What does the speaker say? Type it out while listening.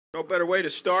No better way to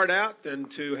start out than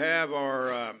to have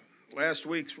our last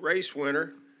week's race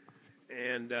winner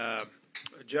and a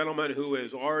gentleman who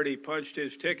has already punched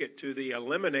his ticket to the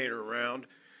eliminator round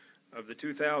of the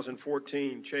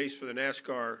 2014 Chase for the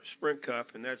NASCAR Sprint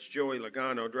Cup, and that's Joey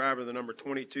Logano, driver of the number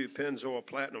 22 Pennzoil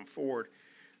Platinum Ford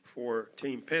for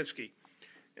Team Penske.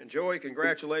 And Joey,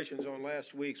 congratulations on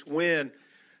last week's win.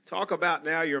 Talk about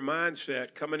now your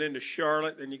mindset coming into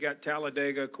Charlotte, and you got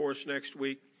Talladega, of course, next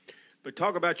week. But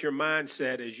talk about your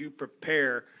mindset as you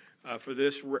prepare for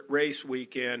this race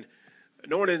weekend,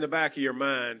 knowing in the back of your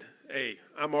mind, hey,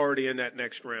 I'm already in that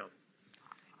next round.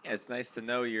 Yeah, it's nice to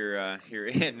know you're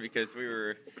in, because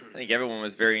I think everyone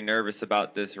was very nervous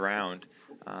about this round,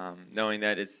 knowing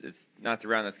that it's not the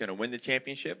round that's going to win the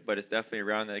championship, but it's definitely a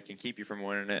round that can keep you from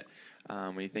winning it.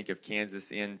 When you think of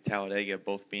Kansas and Talladega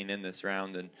both being in this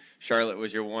round, and Charlotte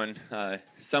was your one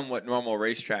somewhat normal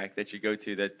racetrack that you go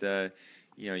to that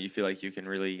you feel like you can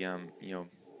really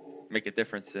make a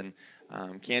difference. And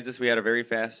Kansas, we had a very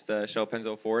fast Shell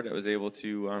Pennzoil Ford that was able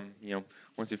to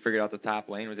once we figured out the top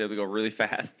lane, was able to go really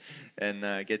fast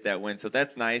and get that win. So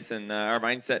that's nice. And our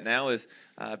mindset now is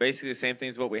basically the same thing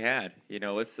as what we had.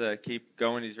 Let's keep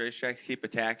going these racetracks, keep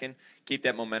attacking, keep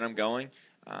that momentum going.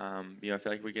 I feel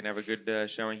like we can have a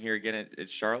good showing here again at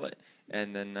Charlotte,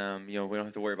 and then we don't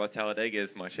have to worry about Talladega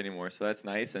as much anymore. So that's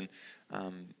nice. And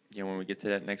when we get to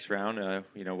that next round,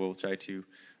 we'll try to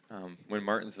win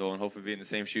Martinsville and hopefully be in the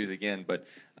same shoes again. But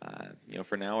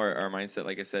for now, our mindset,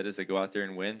 like I said, is to go out there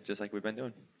and win, just like we've been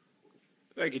doing.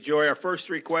 Thank you, Joey. Our first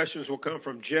three questions will come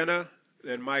from Jenna,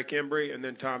 then Mike Embry, and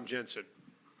then Tom Jensen.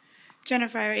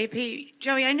 Jennifer, AP.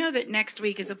 Joey, I know that next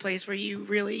week is a place where you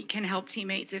really can help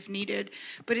teammates if needed,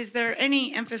 but is there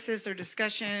any emphasis or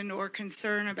discussion or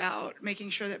concern about making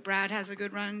sure that Brad has a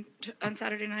good run on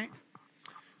Saturday night?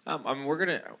 We're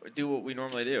going to do what we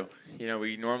normally do.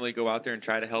 We normally go out there and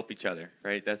try to help each other,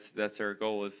 right? That's our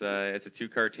goal. As a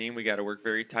two-car team, we got to work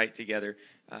very tight together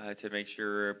to make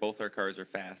sure both our cars are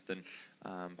fast. And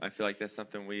I feel like that's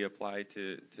something we applied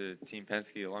to Team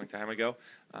Penske a long time ago.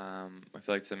 I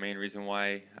feel like it's the main reason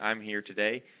why I'm here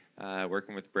today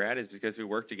working with Brad, is because we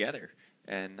work together.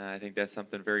 And I think that's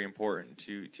something very important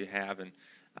to have. And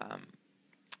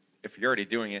if you're already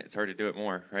doing it, it's hard to do it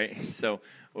more, right? So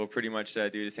we'll pretty much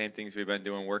do the same things we've been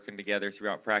doing, working together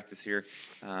throughout practice here,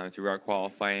 throughout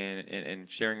qualifying, and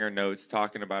sharing our notes,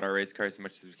 talking about our race cars as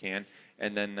much as we can,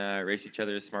 and then race each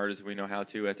other as smart as we know how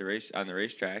to on the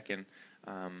racetrack. And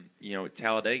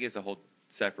Talladega is a whole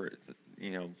separate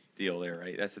deal there,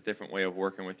 right? That's a different way of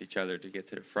working with each other to get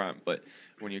to the front. But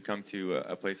when you come to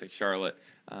a place like Charlotte,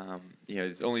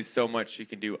 there's only so much you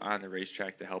can do on the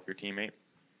racetrack to help your teammate.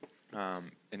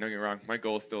 And don't get me wrong, my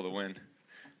goal is still to win.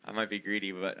 I might be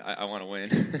greedy, but I want to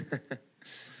win.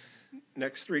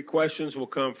 Next three questions will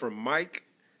come from Mike,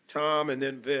 Tom, and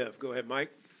then Viv. Go ahead,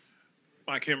 Mike.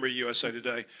 Mike Embry, USA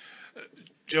Today.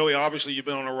 Joey, obviously you've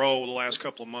been on a roll the last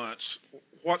couple of months.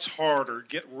 What's harder,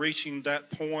 reaching that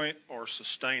point or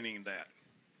sustaining that?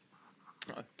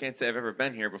 I can't say I've ever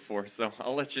been here before, so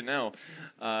I'll let you know.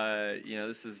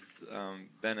 This has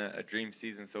been a dream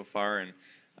season so far, and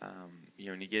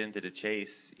when you get into the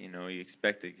chase, you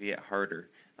expect it to get harder,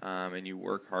 and you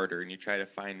work harder, and you try to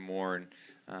find more.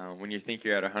 And when you think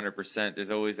you're at 100%,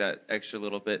 there's always that extra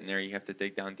little bit in there you have to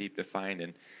dig down deep to find.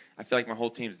 And I feel like my whole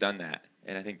team's done that,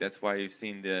 and I think that's why you've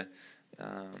seen the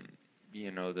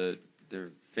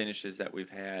finishes that we've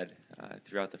had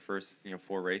throughout the first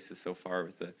 4 races so far,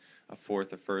 with a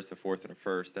fourth, a first, a fourth, and a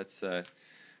first. That's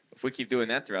if we keep doing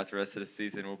that throughout the rest of the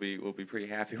season, we'll be pretty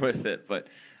happy with it. But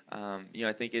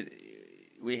I think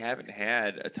we haven't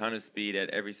had a ton of speed at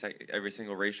every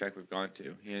single racetrack we've gone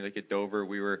to. Look at Dover,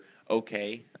 we were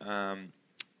okay.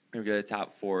 We got a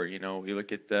top 4. You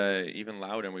look at even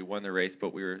Loudon, we won the race,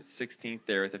 but we were 16th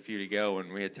there with a few to go,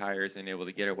 and we had tires and able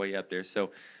to get our way up there.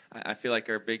 So I feel like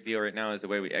our big deal right now is the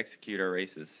way we execute our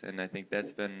races, and I think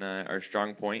that's been our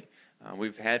strong point.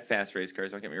 We've had fast race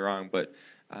cars, don't get me wrong, but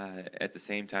at the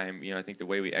same time, I think the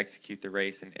way we execute the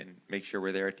race and make sure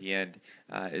we're there at the end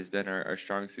has been our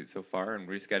strong suit so far, and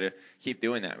we just got to keep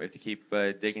doing that. We have to keep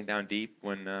digging down deep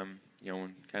when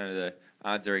when kind of the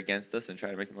odds are against us, and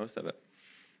try to make the most of it.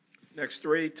 Next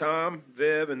three, Tom,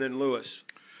 Viv, and then Lewis.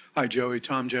 Hi, Joey.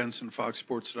 Tom Jensen,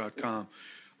 FoxSports.com.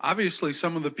 Obviously,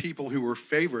 some of the people who were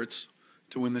favorites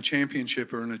to win the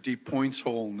championship are in a deep points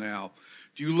hole now.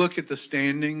 Do you look at the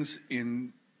standings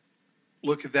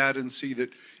look at that and see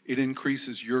that it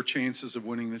increases your chances of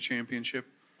winning the championship?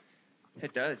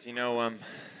 It does.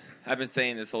 I've been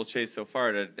saying this whole chase so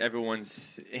far that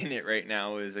everyone's in it right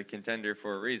now is a contender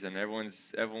for a reason. Everyone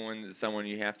is someone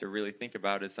you have to really think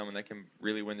about as someone that can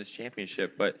really win this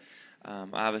championship. But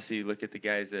Obviously, you look at the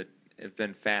guys that have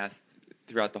been fast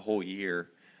throughout the whole year,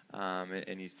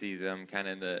 and you see them kind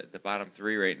of in the bottom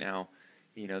three right now.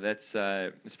 That's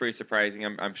it's pretty surprising.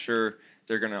 I'm sure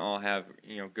they're going to all have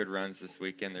good runs this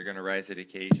weekend. They're going to rise to the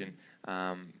occasion.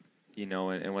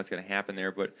 And what's going to happen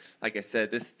there. But like I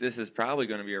said, this is probably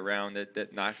going to be a round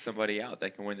that knocks somebody out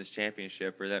that can win this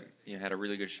championship, or that had a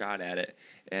really good shot at it.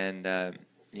 And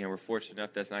we're fortunate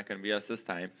enough that's not going to be us this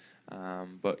time.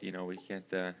 But we can't.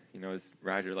 As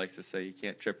Roger likes to say, you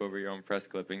can't trip over your own press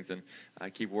clippings, and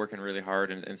keep working really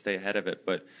hard and stay ahead of it.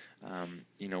 But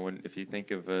if you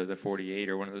think of the 48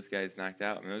 or one of those guys knocked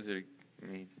out, those are,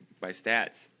 by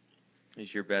stats,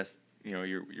 is your best.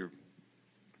 You're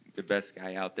the best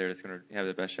guy out there that's going to have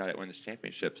the best shot at winning this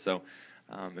championship. So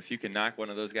if you can knock one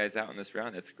of those guys out in this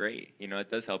round, that's great. It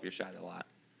does help your shot a lot.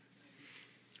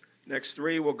 Next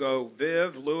three will go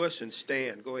Viv, Lewis, and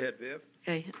Stan. Go ahead, Viv.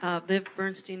 Okay, Viv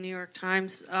Bernstein, New York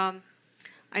Times.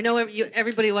 I know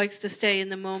everybody likes to stay in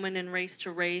the moment and race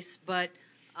to race, but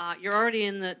you're already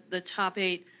in the top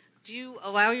 8. Do you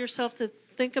allow yourself to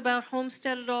think about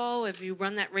Homestead at all? Have you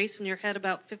run that race in your head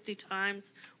about 50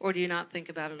 times, or do you not think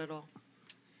about it at all?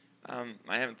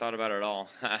 I haven't thought about it at all.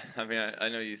 I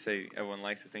know you say everyone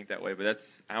likes to think that way, but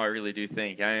that's how I really do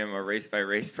think. I am a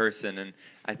race-by-race person, and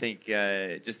I think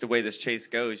just the way this chase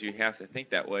goes, you have to think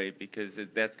that way, because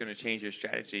that's going to change your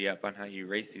strategy up on how you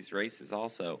race these races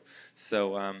also.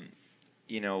 So,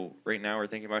 right now we're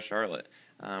thinking about Charlotte.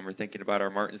 We're thinking about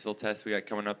our Martinsville test we got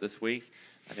coming up this week.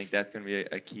 I think that's going to be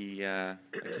a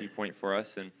key point for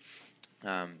us. And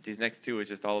these next two is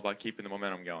just all about keeping the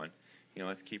momentum going.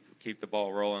 Let's keep the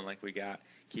ball rolling like we got.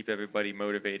 Keep everybody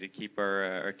motivated. Keep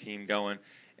our team going,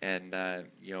 and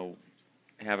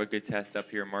have a good test up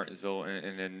here in Martinsville,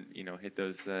 and then hit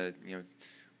those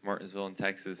Martinsville and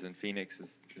Texas and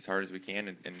Phoenix as hard as we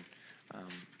can,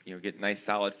 and get nice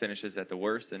solid finishes at the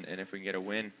worst. And if we can get a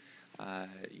win,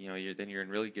 then you're in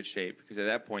really good shape, because at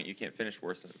that point you can't finish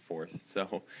worse than 4th.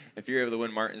 So if you're able to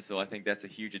win Martinsville, I think that's a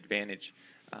huge advantage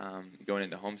going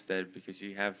into Homestead, because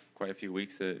you have quite a few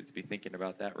weeks to be thinking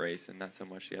about that race and not so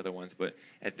much the other ones. But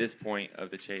at this point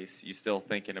of the chase, you're still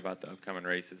thinking about the upcoming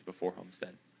races before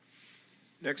Homestead.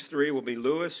 Next three will be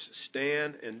Lewis,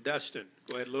 Stan, and Dustin.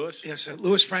 Go ahead, Lewis. Yes,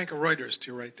 Lewis Frank of Reuters,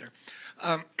 to you right there.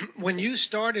 When you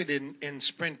started in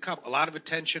Sprint Cup, a lot of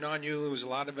attention on you. There was a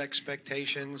lot of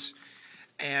expectations.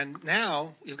 And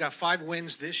now you've got 5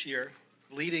 wins this year,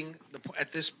 leading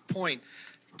at this point.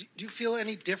 Do you feel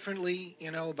any differently,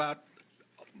 about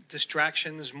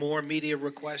distractions, more media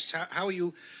requests? How are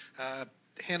you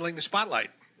handling the spotlight?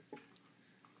 I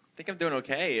think I'm doing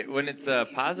okay. When it's a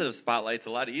positive spotlight, it's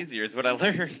a lot easier, is what I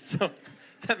learned. So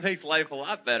that makes life a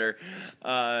lot better.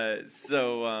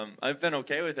 I've been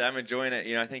okay with it. I'm enjoying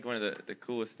it. I think one of the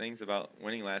coolest things about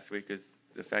winning last week is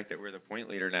the fact that we're the point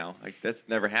leader now. Like, that's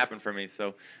never happened for me.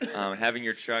 So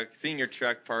seeing your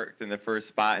truck parked in the first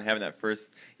spot and having that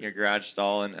first garage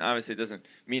stall, and obviously it doesn't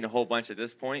mean a whole bunch at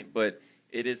this point, but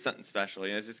it is something special.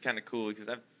 It's just kind of cool, because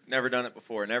I've never done it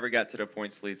before, never got to the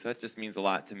points lead, so that just means a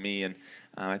lot to me, and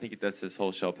I think it does to this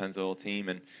whole Shell Pennzoil team.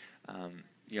 And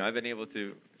I've been able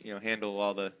to handle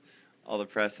all the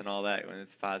press and all that. When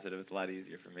it's positive, it's a lot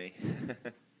easier for me.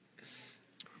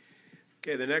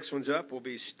 Okay, the next one's up will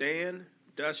be Stan,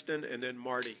 Dustin, and then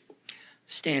Marty.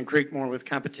 Stan Creekmore with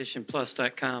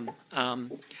CompetitionPlus.com.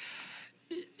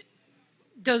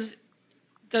 Does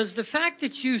the fact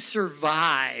that you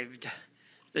survived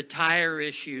the tire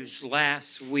issues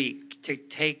last week to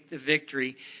take the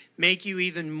victory make you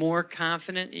even more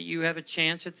confident that you have a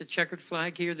chance at the checkered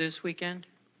flag here this weekend?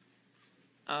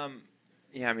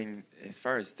 As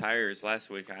far as tires last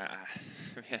week,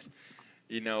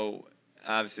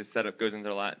 obviously setup goes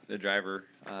into a lot. The driver,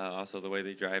 also the way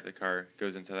they drive the car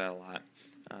goes into that a lot.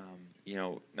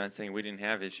 Not saying we didn't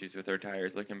have issues with our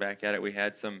tires. Looking back at it, we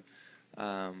had some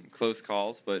close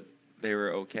calls, but they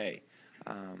were okay.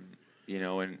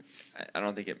 And I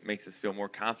don't think it makes us feel more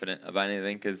confident about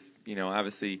anything, because,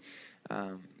 obviously,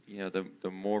 the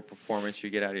more performance you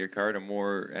get out of your car, the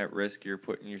more at risk you're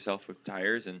putting yourself with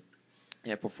tires. And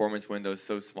performance window's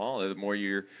so small, the more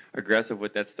you're aggressive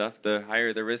with that stuff, the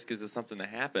higher the risk is of something to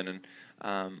happen.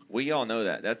 And we all know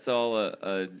that. That's all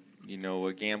a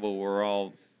gamble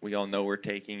we all know we're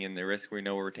taking, and the risk we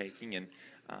know we're taking. And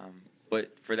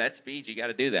but for that speed, you got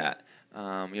to do that.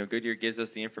 Goodyear gives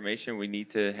us the information we need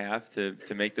to have to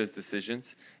make those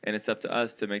decisions, and it's up to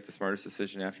us to make the smartest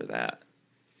decision after that.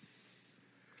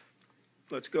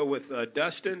 Let's go with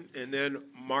Dustin and then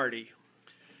Marty.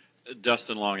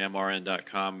 Dustin Long,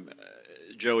 MRN.com.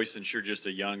 Joey, since you're just a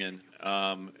youngin',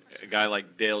 a guy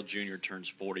like Dale Jr. turns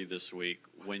 40 this week.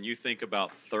 when you think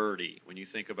about 30, when you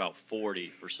think about 40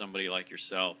 for somebody like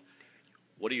yourself,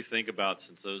 what do you think about,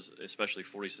 since those, especially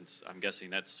 40, since I'm guessing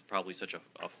that's probably such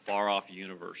a far off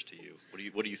universe to you?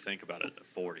 What do you think about it at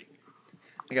 40?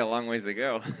 I got a long ways to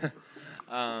go.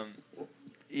 I've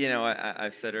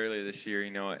said earlier this year,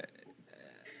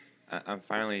 I'm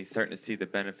finally starting to see the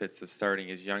benefits of starting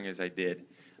as young as I did.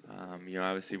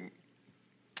 Obviously,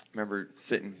 remember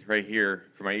sitting right here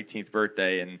for my 18th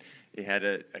birthday, and it had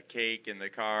a cake in the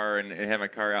car, and it had my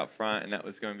car out front, and that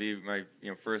was going to be my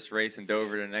first race in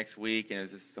Dover the next week, and it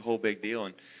was just a whole big deal.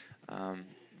 And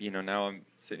now I'm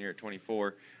sitting here at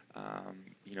 24.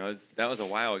 That was a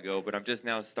while ago, but I'm just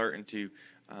now starting to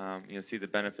see the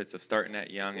benefits of starting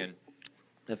that young, and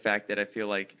the fact that I feel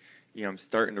like I'm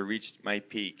starting to reach my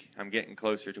peak. I'm getting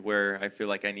closer to where I feel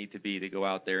like I need to be to go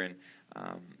out there and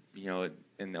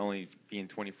and only being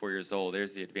 24 years old,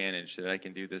 there's the advantage that I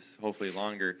can do this hopefully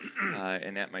longer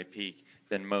and at my peak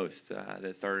than most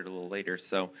that started a little later.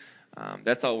 So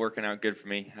that's all working out good for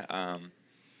me.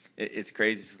 It's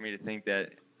crazy for me to think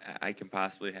that I can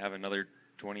possibly have another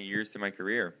 20 years to my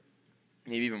career,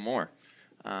 maybe even more.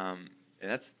 And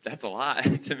that's a lot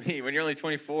to me. When you're only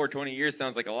 24, 20 years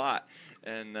sounds like a lot.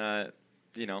 And,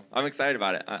 I'm excited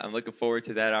about it. I'm looking forward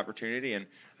to that opportunity and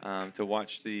to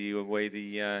watch the way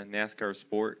the NASCAR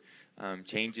sport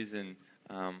changes, and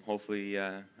hopefully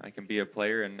I can be a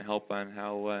player and help on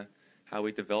how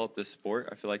we develop this sport.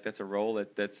 I feel like that's a role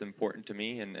that's important to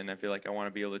me, and I feel like I want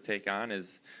to be able to take on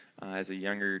as a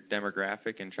younger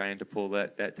demographic and trying to pull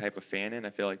that type of fan in. I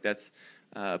feel like that's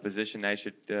a position I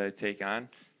should take on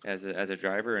as a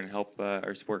driver and help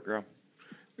our sport grow.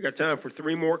 We got time for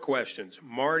 3 more questions.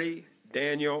 Marty,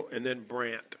 Daniel, and then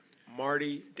Brant.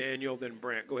 Marty, Daniel, then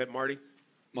Brant. Go ahead, Marty.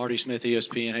 Marty Smith,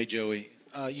 ESPN. Hey, Joey.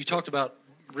 You talked about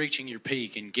reaching your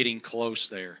peak and getting close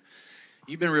there.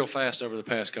 You've been real fast over the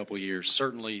past couple of years,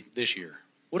 certainly this year.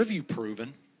 What have you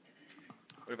proven?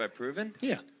 What have I proven?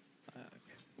 Yeah.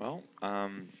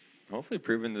 Hopefully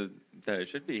proven that I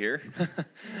should be here.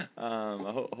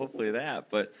 Hopefully that.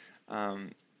 But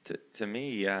to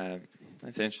me,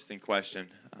 that's an interesting question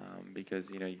because,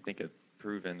 you think of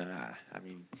proven.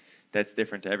 That's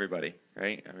different to everybody,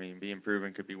 right? Being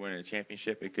proven could be winning a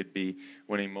championship. It could be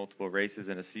winning multiple races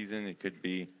in a season. It could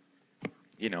be,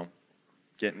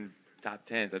 getting top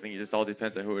 10s. I think it just all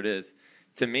depends on who it is.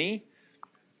 To me,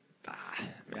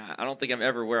 I don't think I'm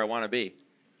ever where I want to be.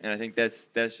 And I think that's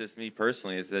just me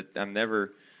personally, is that I'm never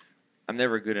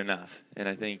good enough. And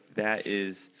I think that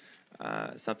is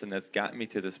something that's gotten me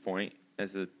to this point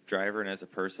as a driver and as a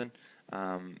person.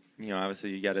 Obviously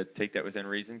you got to take that within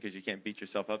reason, because you can't beat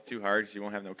yourself up too hard, because you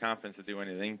won't have no confidence to do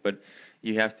anything. But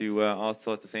you have to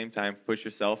also at the same time push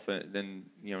yourself and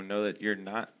know that you're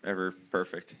not ever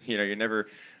perfect. You're never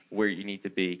where you need to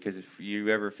be, because if you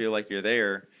ever feel like you're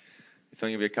there, it's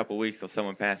only going to be a couple weeks till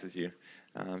someone passes you.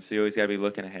 So you always got to be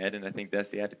looking ahead, and I think that's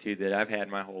the attitude that I've had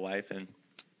my whole life, and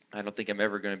I don't think I'm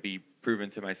ever going to be proven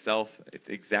to myself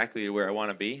exactly where I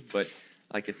want to be. But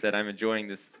like I said, I'm enjoying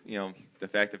this, the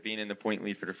fact of being in the point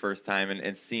lead for the first time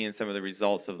and seeing some of the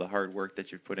results of the hard work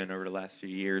that you've put in over the last few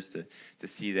years to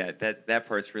see that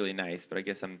part's really nice. But I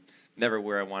guess I'm never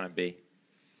where I want to be.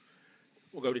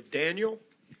 We'll go to Daniel,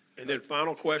 and then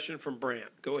final question from Brant.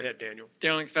 Go ahead, Daniel.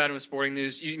 Daniel McFadden with Sporting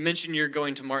News. You mentioned you're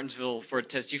going to Martinsville for a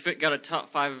test. You've got a top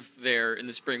 5 there in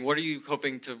the spring. What are you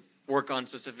hoping to work on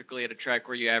specifically at a track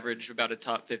where you average about a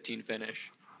top 15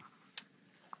 finish?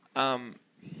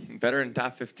 Better than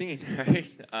top 15, right?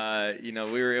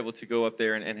 We were able to go up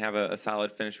there and have a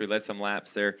solid finish. We led some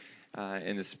laps there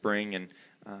in the spring, and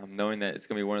knowing that it's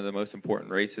going to be one of the most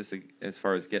important races as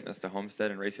far as getting us to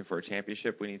Homestead and racing for a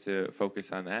championship, we need to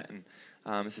focus on that. And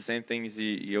it's the same thing as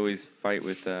you always fight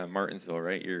with Martinsville,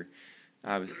 right? You're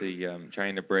obviously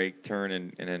trying to brake, turn,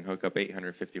 and then hook up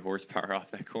 850 horsepower off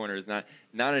that corner is not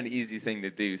an easy thing to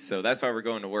do. So that's why we're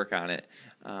going to work on it,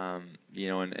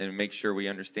 and make sure we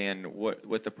understand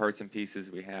what the parts and pieces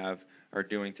we have are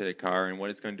doing to the car and what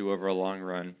it's going to do over a long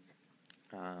run.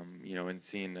 And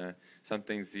seeing some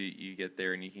things you get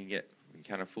there and you can get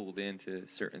kind of fooled into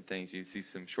certain things. You see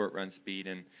some short run speed,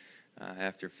 and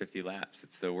after 50 laps,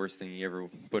 it's the worst thing you ever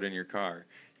put in your car.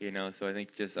 So I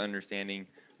think just understanding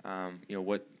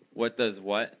what does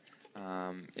what,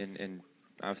 and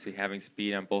obviously having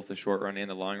speed on both the short run and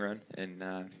the long run, and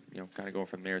kind of going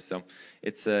from there. So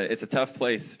it's a tough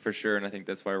place for sure, and I think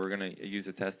that's why we're going to use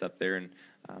a test up there. And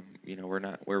we're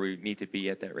not where we need to be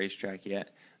at that racetrack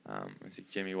yet. I see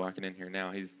Jimmy walking in here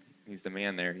now. He's the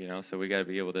man there, so we got to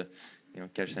be able to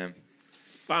catch him.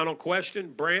 Final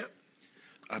question, Brant.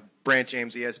 Brant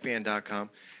James, ESPN.com.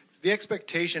 The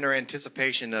expectation or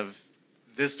anticipation of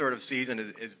this sort of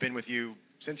season has been with you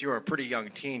since you were a pretty young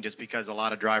teen, just because a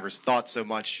lot of drivers thought so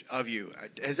much of you.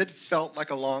 Has it felt like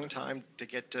a long time to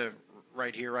get to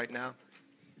right here, right now?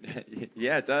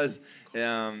 Yeah, it does.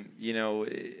 You know,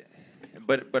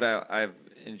 but I've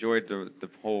enjoyed the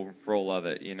whole role of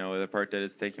it. You know, the part that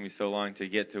it's taken me so long to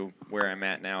get to where I'm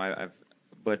at now.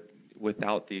 But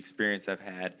without the experience I've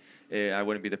had, I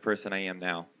wouldn't be the person I am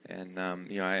now. And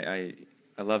you know,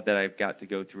 I love that I've got to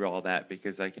go through all that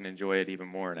because I can enjoy it even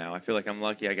more now. I feel like I'm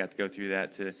lucky I got to go through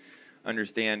that to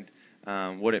understand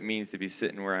what it means to be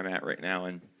sitting where I'm at right now,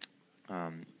 and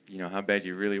you know, how bad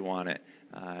you really want it.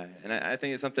 And I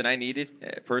think it's something I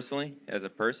needed personally as a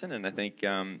person, and I think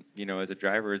you know, as a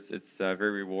driver, it's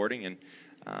very rewarding. And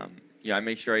you know, I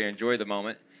make sure I enjoy the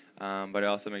moment, but I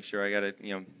also make sure I got to,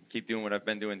 you know, keep doing what I've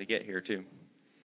been doing to get here too.